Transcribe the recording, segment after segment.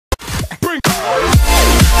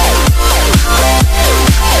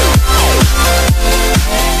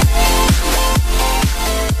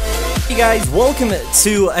guys, welcome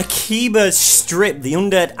to Akiba Strip, the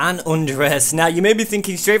Undead and Undressed. Now you may be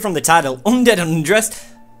thinking straight from the title, Undead and Undressed.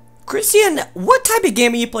 Christian, what type of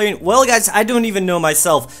game are you playing? Well guys, I don't even know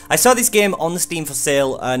myself. I saw this game on the Steam for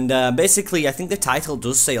sale and basically I think the title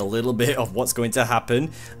does say a little bit of what's going to happen.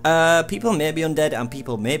 People may be undead and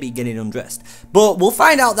people may be getting undressed. But we'll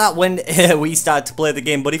find out that when we start to play the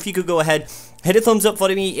game. But if you could go ahead, hit a thumbs up for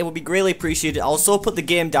me, it would be greatly appreciated. I'll also put the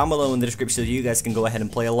game down below in the description so you guys can go ahead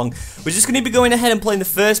and play along. We're just going to be going ahead and playing the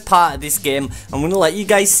first part of this game. I'm going to let you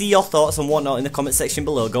guys see your thoughts and whatnot in the comment section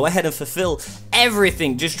below. Go ahead and fulfill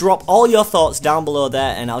everything. Just drop all your thoughts down below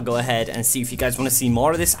there and I'll go ahead and see if you guys want to see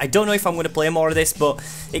more of this. I don't know if I'm going to play more of this, but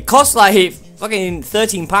it costs like fucking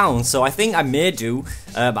 £13, so I think I may do.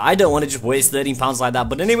 But I don't want to just waste £13 like that.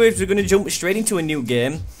 But anyways, we're going to jump straight into a new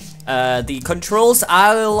game. The controls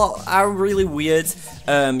are really weird.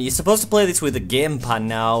 You're supposed to play this with a gamepad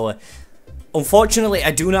now. Unfortunately,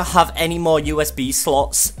 I do not have any more USB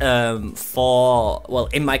slots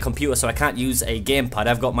in my computer, so I can't use a gamepad.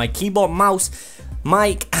 I've got my keyboard, mouse,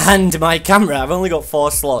 mic, and my camera. I've only got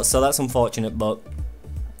 4 slots, so that's unfortunate. But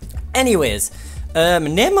anyways,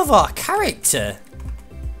 name of our character.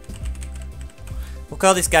 We'll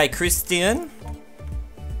call this guy Christian.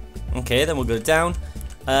 Okay, then we'll go down.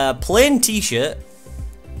 Plain t-shirt.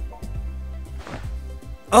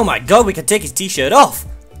 Oh my god, we can take his t-shirt off.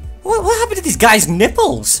 What happened to this guy's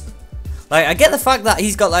nipples? Like, I get the fact that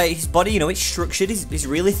he's got like his body, you know, it's structured, he's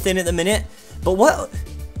really thin at the minute. But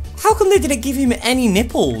how come they didn't give him any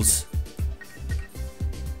nipples?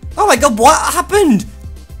 Oh my god, what happened?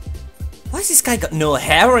 Why has this guy got no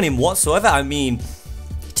hair on him whatsoever? I mean,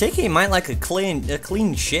 taking him might like a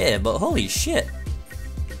clean shave, but holy shit.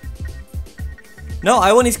 No,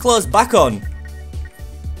 I want his clothes back on.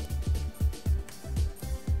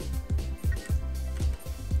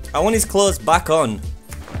 I want his clothes back on.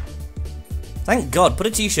 Thank God, put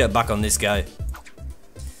a t-shirt back on this guy.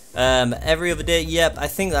 Every other day, yep, I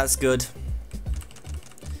think that's good.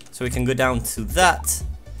 So we can go down to that.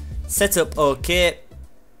 Setup, okay.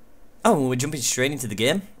 Oh, we're jumping straight into the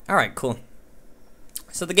game. Alright, cool.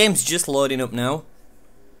 So the game's just loading up now.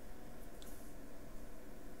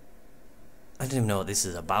 I don't even know what this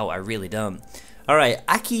is about, I really don't. Alright,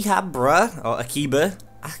 Akihabra, or Akiba.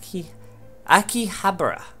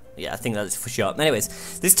 Akihabara. Yeah, I think that's for short.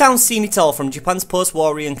 Anyways, this town's seen it all, from Japan's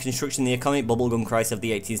post-war reconstruction, the economic bubblegum crisis of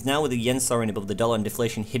the 80s, now with the yen soaring above the dollar and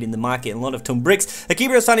deflation hitting the market and a lot of ton bricks.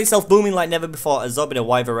 Akiba has found itself booming like never before, absorbing a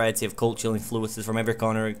wide variety of cultural influences from every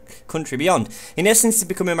corner of the country beyond. In essence, it's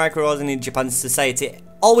becoming a microcosm in Japan's society,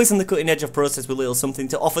 always on the cutting edge of process with little something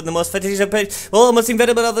to offer. The most fetish page, well, almost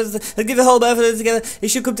invented others, and give a whole effort together. It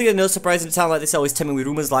should come together. No surprise in a town like this, always teeming with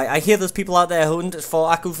rumours like, I hear there's people out there who hunt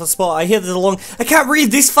for Aku for sport. I hear there's a long, I can't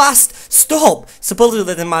read this fast. Stop. Supposedly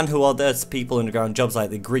there's a man who orders people underground jobs like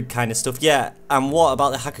the grid kind of stuff. Yeah, and what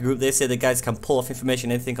about the hacker group? They say the guys can pull off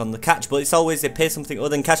information, anything on the catch, but it's always they pay something other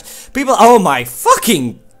than cash. People, oh my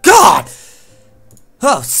fucking god!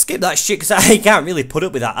 Oh, skip that shit, because I can't really put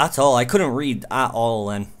up with that at all. I couldn't read at all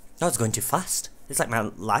then. I was going too fast. It's like my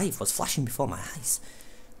life was flashing before my eyes.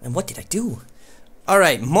 And what did I do?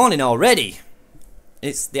 Alright, morning already.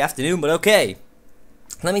 It's the afternoon, but okay.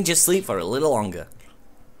 Let me just sleep for a little longer.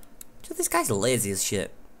 Dude, this guy's lazy as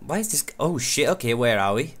shit. Why is this? Oh shit, okay, where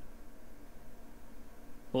are we?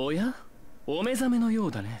 Well,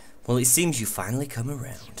 it seems you finally come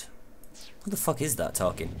around. What the fuck is that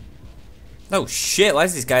talking? Oh shit, why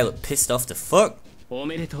does this guy look pissed off to fuck?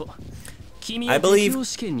 I believe...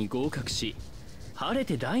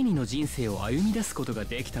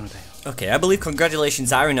 Okay, I believe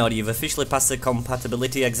congratulations are in order. You've officially passed the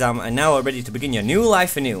compatibility exam and now are ready to begin your new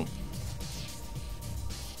life anew.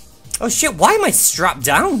 Oh shit, why am I strapped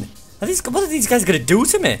down? What are these guys gonna do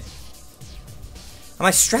to me? Am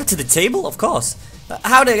I strapped to the table? Of course.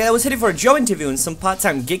 I was headed for a job interview and some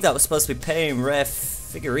part-time gig that was supposed to be paying rare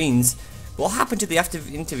figurines. What happened to the after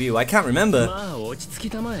interview? I can't remember.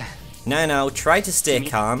 No, try to stay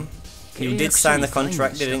calm. You did sign the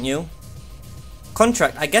contract, didn't you?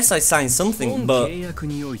 Contract? I guess I signed something, but...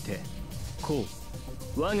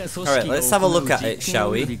 Alright, let's have a look at it, shall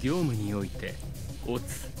we?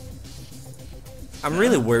 I'm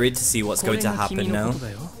really worried to see what's going to happen now.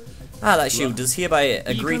 Ah, that's you. Does hereby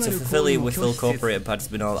agree to fulfill with full corporate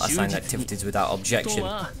participant in all assigned activities without objection.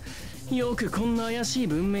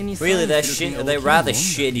 Really, they're rather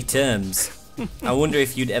shady terms. I wonder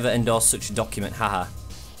if you'd ever endorse such a document, haha.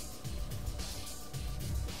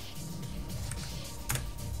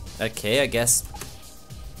 Okay, I guess.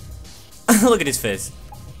 Look at his face.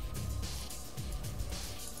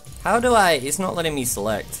 How do I... It's not letting me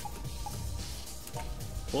select.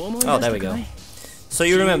 Oh, there we go. So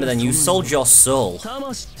you remember then, you sold your soul.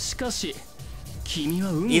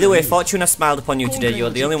 Either way, fortune has smiled upon you today. You are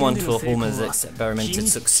the only one to whom has experimented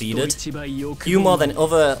succeeded. You more than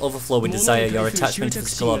overflowing desire. Your attachment to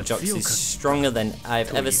physical objects is stronger than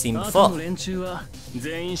I've ever seen before. The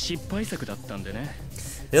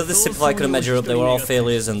others simply couldn't measure up. They were all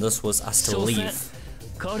failures and thus was asked to leave.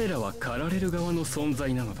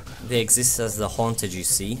 They exist as the haunted, you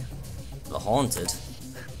see. The haunted?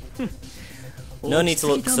 No need to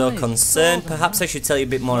look so concerned. Perhaps I should tell you a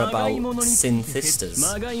bit more about synthistas.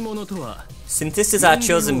 Synthistas are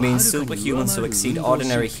chosen beings, superhumans who exceed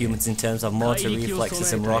ordinary humans in terms of motor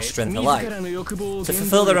reflexes and raw strength alike. To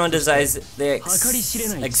fulfill their own desires, they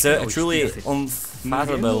exert a truly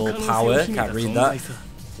unfathomable power. Can't read that.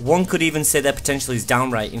 One could even say their potential is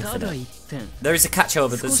downright infinite. There is a catch,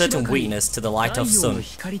 however, there's a certain weakness to the light of sun.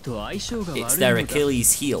 It's their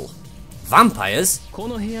Achilles heel. Vampires?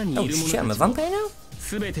 Oh shit, I'm a vampire now?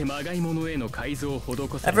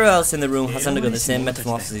 Everyone else in the room has undergone the same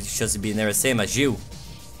metamorphosis, shows to be the same as you.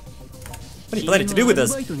 What are you planning to do with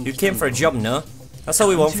us? You came for a job, no? That's all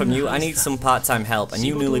we want from you. I need some part-time help, and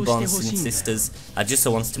you newly born sisters are just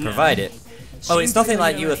the ones to provide it. Oh, it's nothing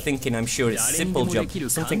like you were thinking, I'm sure. It's a simple job,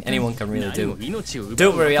 something anyone can really do.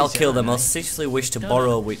 Don't worry, I'll kill them. I'll seriously wish to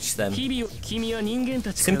borrow which them.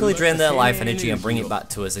 Simply drain their life energy and bring it back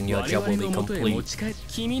to us and your job will be complete.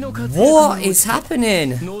 What is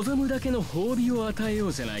happening?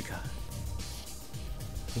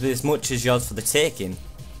 This much is yours for the taking.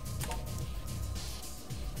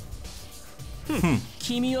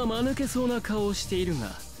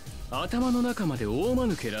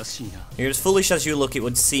 You're as foolish as you look, it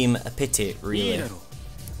would seem a pity, really.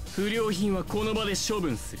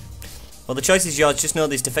 Well, the choice is yours, just know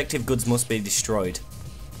these defective goods must be destroyed.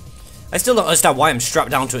 I still don't understand why I'm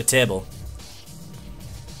strapped down to a table.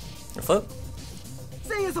 What?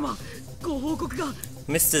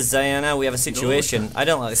 Mr. Zayana, we have a situation. I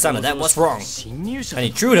don't like the sound of that, what's wrong? An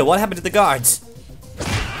intruder, what happened to the guards?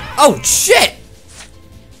 Oh shit!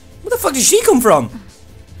 Where the fuck did she come from?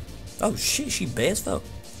 Oh shit, she bears though.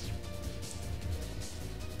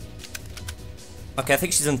 Okay, I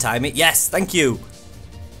think she's untied me. Yes, thank you.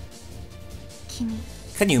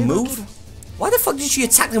 Can you move? Why the fuck did she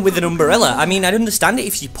attack them with an umbrella? I mean, I'd understand it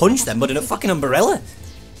if she punched them, but in a fucking umbrella?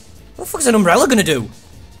 What the fuck is an umbrella gonna do?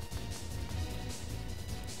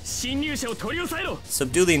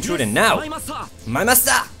 Subdue the intruder now. My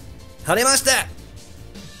master! Harimashita!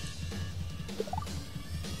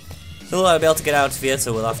 Still I'll be able to get out of here,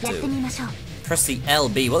 so we'll have to press the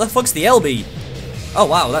LB. What the fuck's the LB? Oh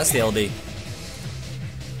wow, that's the LB.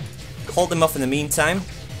 Hold them off in the meantime.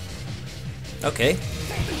 Okay.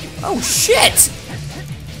 Oh shit!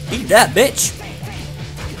 Eat that, bitch!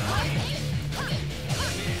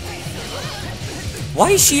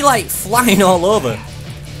 Why is she like flying all over?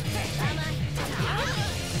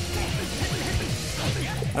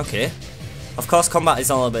 Okay. Of course, combat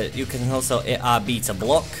is all about. You can also hit RB to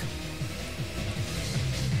block.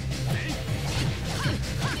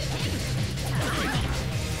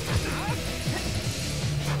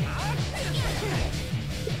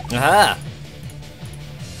 Aha!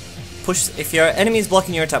 Push. If your enemy is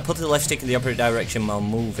blocking your attack, put the left stick in the opposite direction while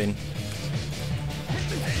moving.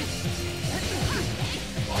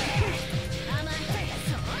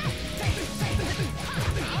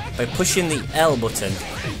 By pushing the L button.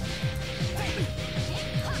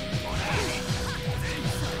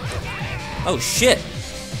 Oh shit!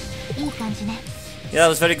 Yeah, that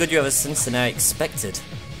was very good. You have a sense than I expected.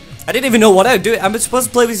 I didn't even know what I would do. I'm supposed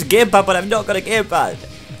to play with a gamepad, but I've not got a gamepad.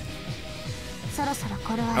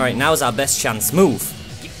 Alright, now's our best chance. Move!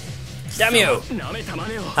 Damn you!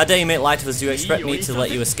 How dare you make light of us? Do you expect me to let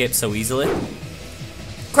you escape so easily?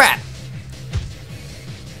 Crap!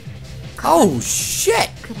 Oh shit!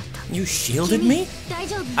 You shielded me?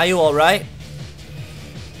 Are you alright?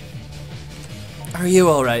 Are you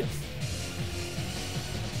alright?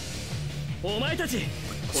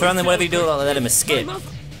 Surround them, whatever you do, I'll let him escape.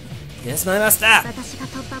 Yes, my master!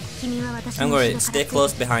 I'm worried, stay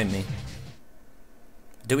close behind me.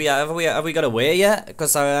 Do we have we got away yet?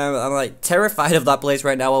 Because I'm like terrified of that place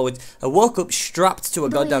right now. I woke up strapped to a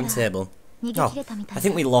goddamn table. Oh, I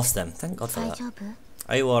think we lost them. Thank God for that.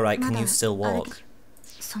 Are you alright? Can you still walk?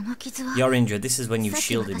 You're injured. This is when you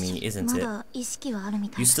shielded me, isn't it?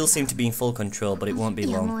 You still seem to be in full control, but it won't be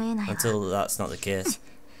long until that's not the case.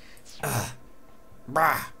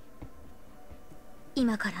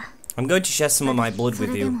 I'm going to share some of my blood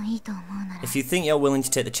with you. If you think you're willing to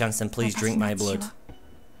take the chance, then please drink my blood.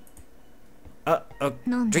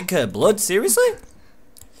 Drink her blood? Seriously?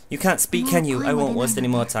 You can't speak, can you? I won't waste any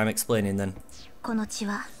more time explaining then.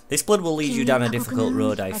 This blood will lead you down a difficult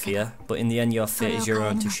road, I fear, but in the end your fate is your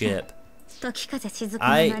own to shape.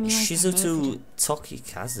 I, Shizuto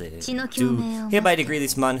Tokikaze, do hereby decree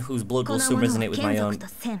this man whose blood will soon resonate with my own,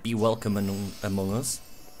 be welcome among us.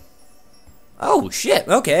 Oh shit,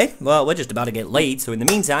 okay, well we're just about to get laid, so in the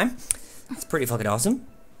meantime, it's pretty fucking awesome.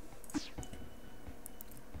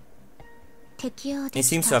 It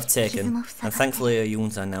seems to have taken, and thankfully our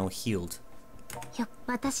wounds are now healed.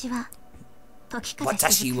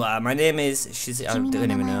 Watashi wa, my name is I don't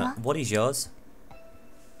even know. What is yours?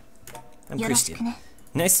 I'm Christian.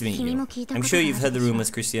 Nice to meet you. I'm sure you've heard the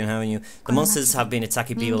rumors, Christian, haven't you? The monsters have been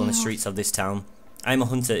attacking people on the streets of this town. I'm a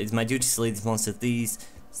hunter. It's my duty to lead these monsters.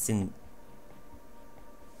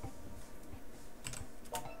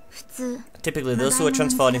 Typically, those who are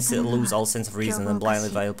transformed into lose all sense of reason and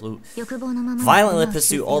violently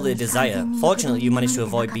pursue all they desire. Fortunately, you managed to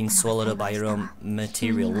avoid being swallowed up by your own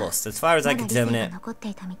material lust. As far as I can determine it,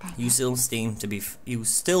 you still seem to be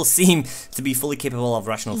fully capable of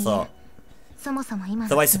rational thought.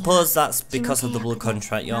 Though I suppose that's because of the blood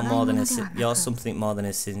contract. You're something more than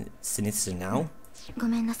a sinister now.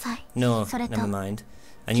 No, never mind.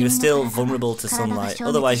 And you are still vulnerable to sunlight.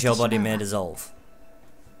 Otherwise, your body may dissolve.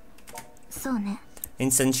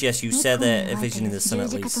 In sense, yes, you share their vision in the sun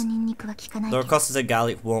at least. The recourses of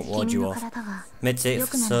garlic won't ward you off. May take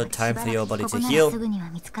so time for your body to heal.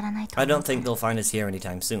 I don't think they'll find us here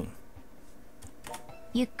anytime soon.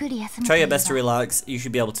 Try your best to relax. You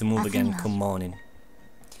should be able to move again come morning.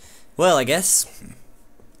 Well, I guess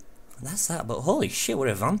that's that, but holy shit, we're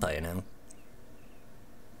a vampire now.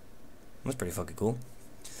 That's pretty fucking cool.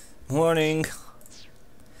 Morning.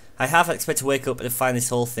 I half expect to wake up and find this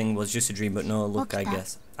whole thing was just a dream, but no, look, I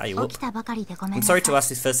guess. Are you up? I'm sorry to ask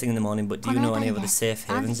this first thing in the morning, but do you know any of the safe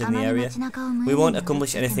havens in the area? We won't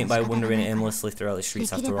accomplish anything by wandering aimlessly throughout the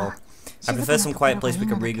streets after all. I prefer some quiet place we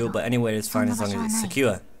can regroup, but anywhere is fine as long as it's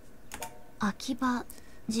secure. Akiba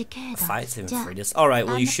Fights him for this. Alright,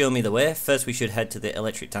 will you show me the way? First we should head to the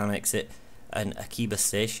electric town exit and Akiba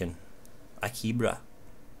station. Akiba.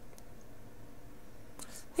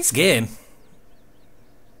 This game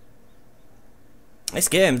is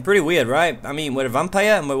pretty weird, right? I mean, we're a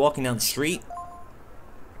vampire and we're walking down the street.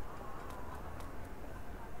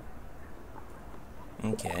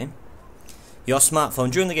 Okay. Your smartphone.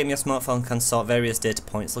 During the game, your smartphone can sort various data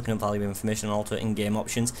points, looking up valuable information and alter in-game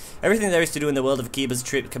options. Everything there is to do in the world of Akiba's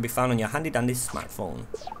trip can be found on your handy-dandy smartphone.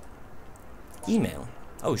 Email.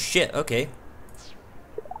 Oh shit, okay.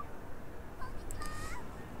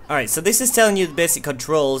 Alright, so this is telling you the basic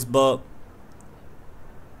controls, but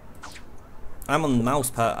I'm on the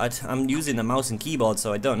mouse pad. I'm using the mouse and keyboard,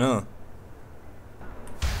 so I don't know.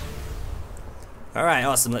 Alright,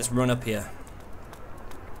 awesome. Let's run up here.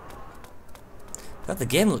 God, the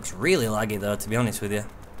game looks really laggy though, to be honest with you.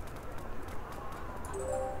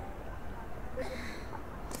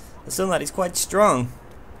 The sunlight is quite strong.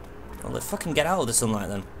 Well, let's fucking get out of the sunlight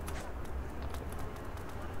then.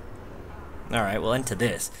 Alright, we'll enter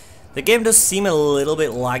this. The game does seem a little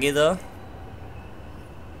bit laggy though,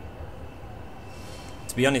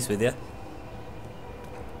 to be honest with you.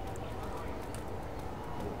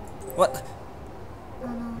 What?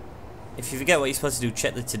 If you forget what you're supposed to do,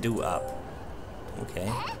 check the to-do app.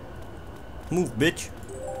 Okay. Move, bitch.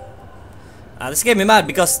 This gave me mad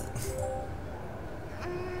because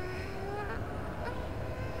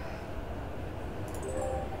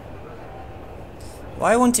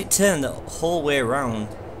why won't it turn the whole way around?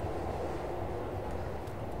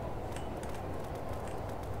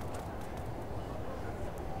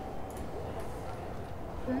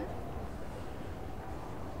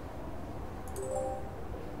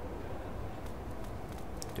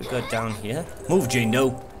 Do we go down here? Move,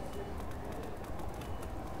 Jane-Do!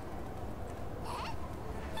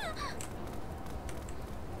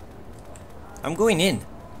 I'm going in.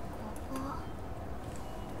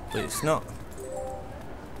 But it's not.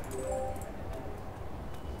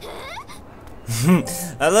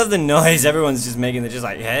 I love the noise everyone's just making. They're just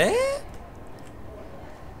like, eh?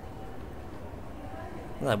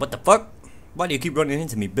 Like, what the fuck? Why do you keep running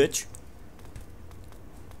into me, bitch?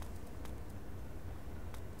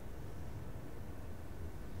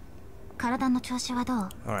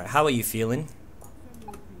 Alright, how are you feeling?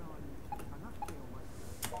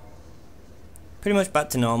 Pretty much back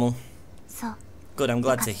to normal. Good, I'm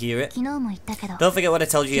glad to hear it. Don't forget what I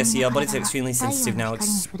told you yesterday, your body's extremely sensitive now.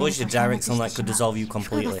 Exposure to direct sunlight could dissolve you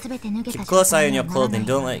completely. Keep a close eye on your clothing,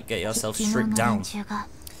 don't let get yourself stripped down.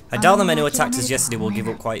 I doubt the men who attacked us yesterday will give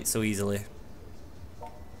up quite so easily.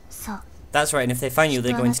 That's right, and if they find you,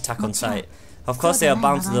 they're going to attack on sight. Of course they are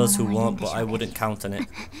bound to those who won't, but I wouldn't count on it.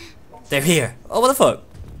 They're here. Oh, what the fuck?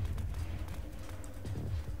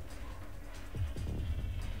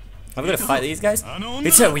 Are we gonna fight these guys?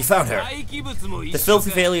 It's her, we found her. The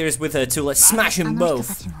filthy failure is with her too, let's smash them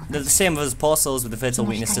both. They're the same as poor souls with a fatal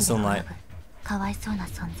weakness to sunlight.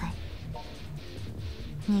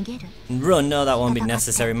 Run, no, that won't be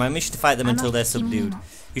necessary. My mission to fight them until they're subdued.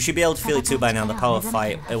 You should be able to feel it too by now, the power of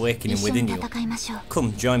fight awakening within you.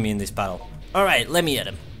 Come, join me in this battle. Alright, let me hit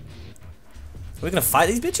him. Are we gonna fight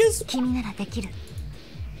these bitches?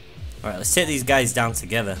 Alright, let's take these guys down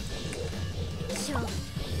together.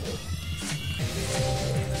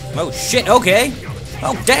 Oh shit, okay.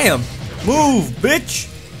 Oh damn. Move, bitch.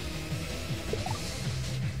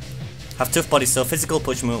 Have tough bodies, so physical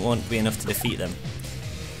punishment won't be enough to defeat them.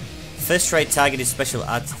 First try targeted special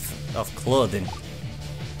add of clothing.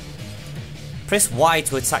 Press Y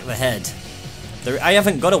to attack the head. I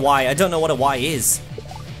haven't got a Y, I don't know what a Y is.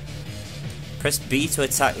 Press B to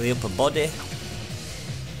attack the upper body.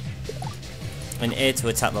 And A to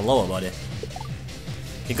attack the lower body.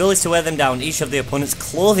 Your goal is to wear them down, each of the opponent's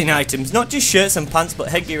clothing items, not just shirts and pants but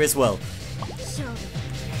headgear as well.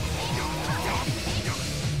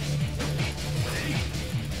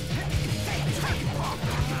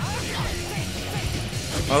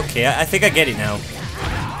 Okay, I think I get it now.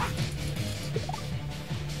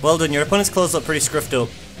 Well done, your opponent's clothes look pretty scruffed up.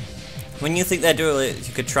 When you think they're durable,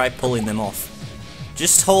 you could try pulling them off.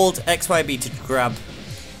 Just hold XYB to grab.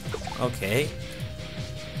 Okay.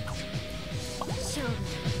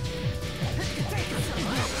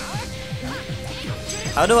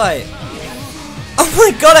 How do I... Oh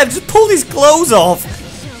my god, I've just pulled his clothes off!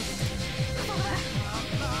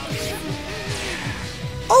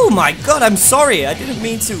 Oh my god, I'm sorry, I didn't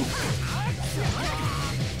mean to.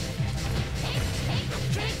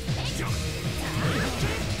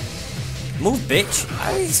 Move, bitch.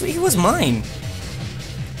 He was mine.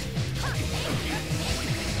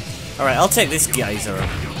 Alright, I'll take this geyser.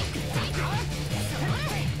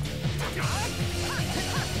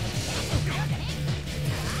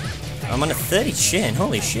 I'm on a 30 chin,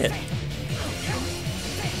 holy shit.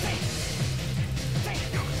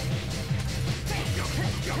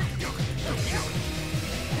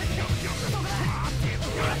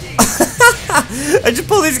 I just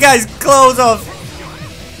pulled this guy's clothes off.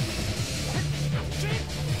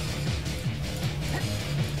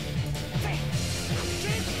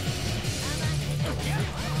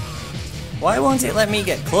 Why won't it let me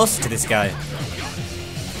get close to this guy?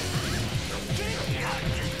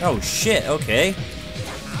 Oh shit, okay.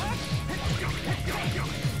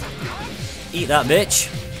 Eat that bitch.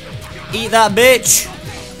 Eat that bitch.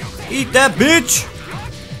 Eat that bitch.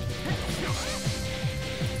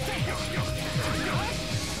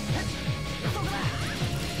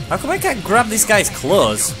 How come I can't grab this guy's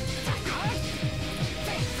clothes?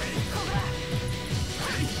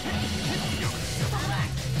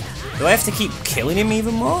 Do I have to keep killing him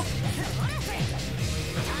even more?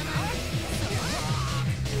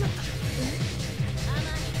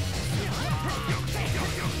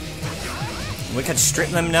 We can strip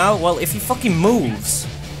them now? Well, if he fucking moves.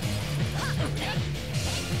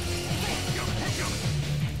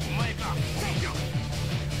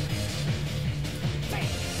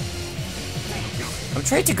 I'm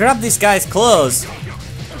trying to grab this guy's clothes.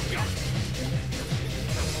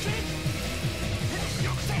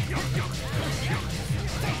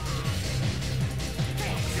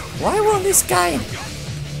 Why won't this guy?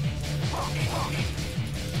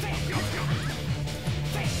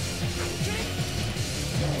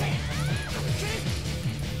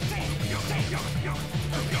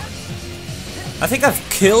 I think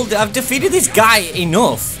I've defeated this guy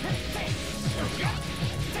enough.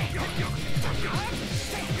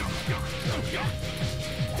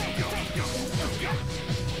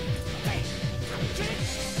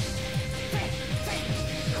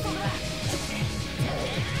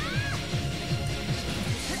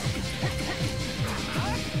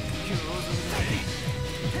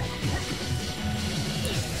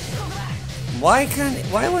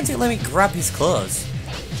 Why won't it let me grab his clothes?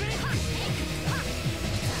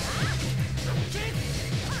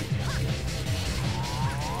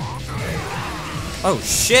 Oh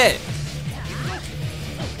shit!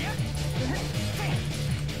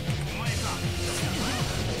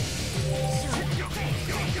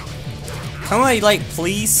 Can I, like,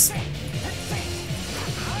 please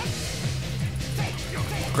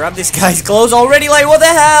grab this guy's clothes already? Like, what the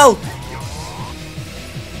hell?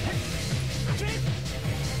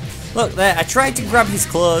 Look there, I tried to grab his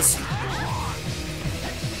clothes.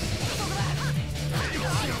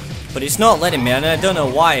 But it's not letting me, and I don't know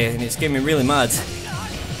why, and it's getting me really mad.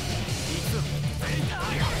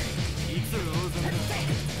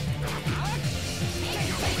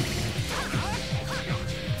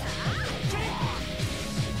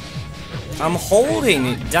 I'm holding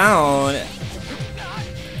it down.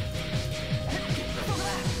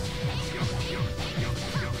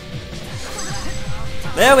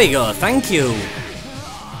 There we go, thank you.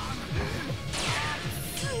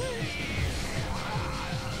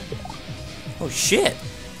 Oh shit,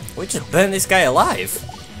 we just burnt this guy alive.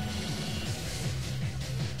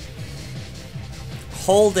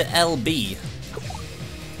 Hold the LB.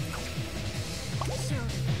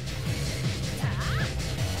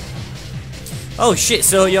 Oh shit,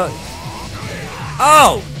 so you're...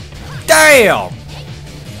 Oh! Damn!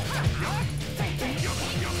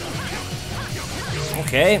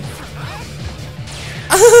 Okay.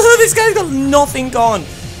 This guy's got nothing on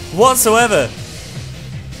whatsoever.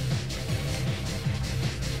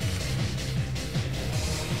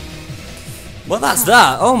 Well, that's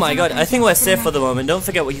that. Oh my god, I think we're safe for the moment. Don't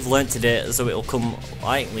forget what you've learned today, so it'll come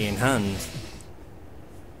lightly in hand.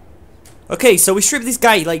 Okay, so we strip this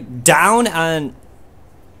guy, like, down and...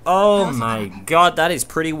 Oh my god, that is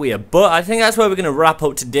pretty weird. But I think that's where we're going to wrap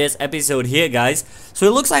up today's episode here, guys. So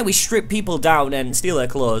it looks like we strip people down and steal their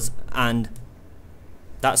clothes, and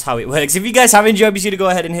that's how it works. If you guys have enjoyed, be sure to go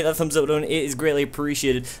ahead and hit that thumbs up button. It is greatly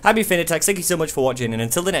appreciated. Happy FeintAttacks, thank you so much for watching, and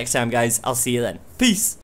until the next time, guys, I'll see you then. Peace!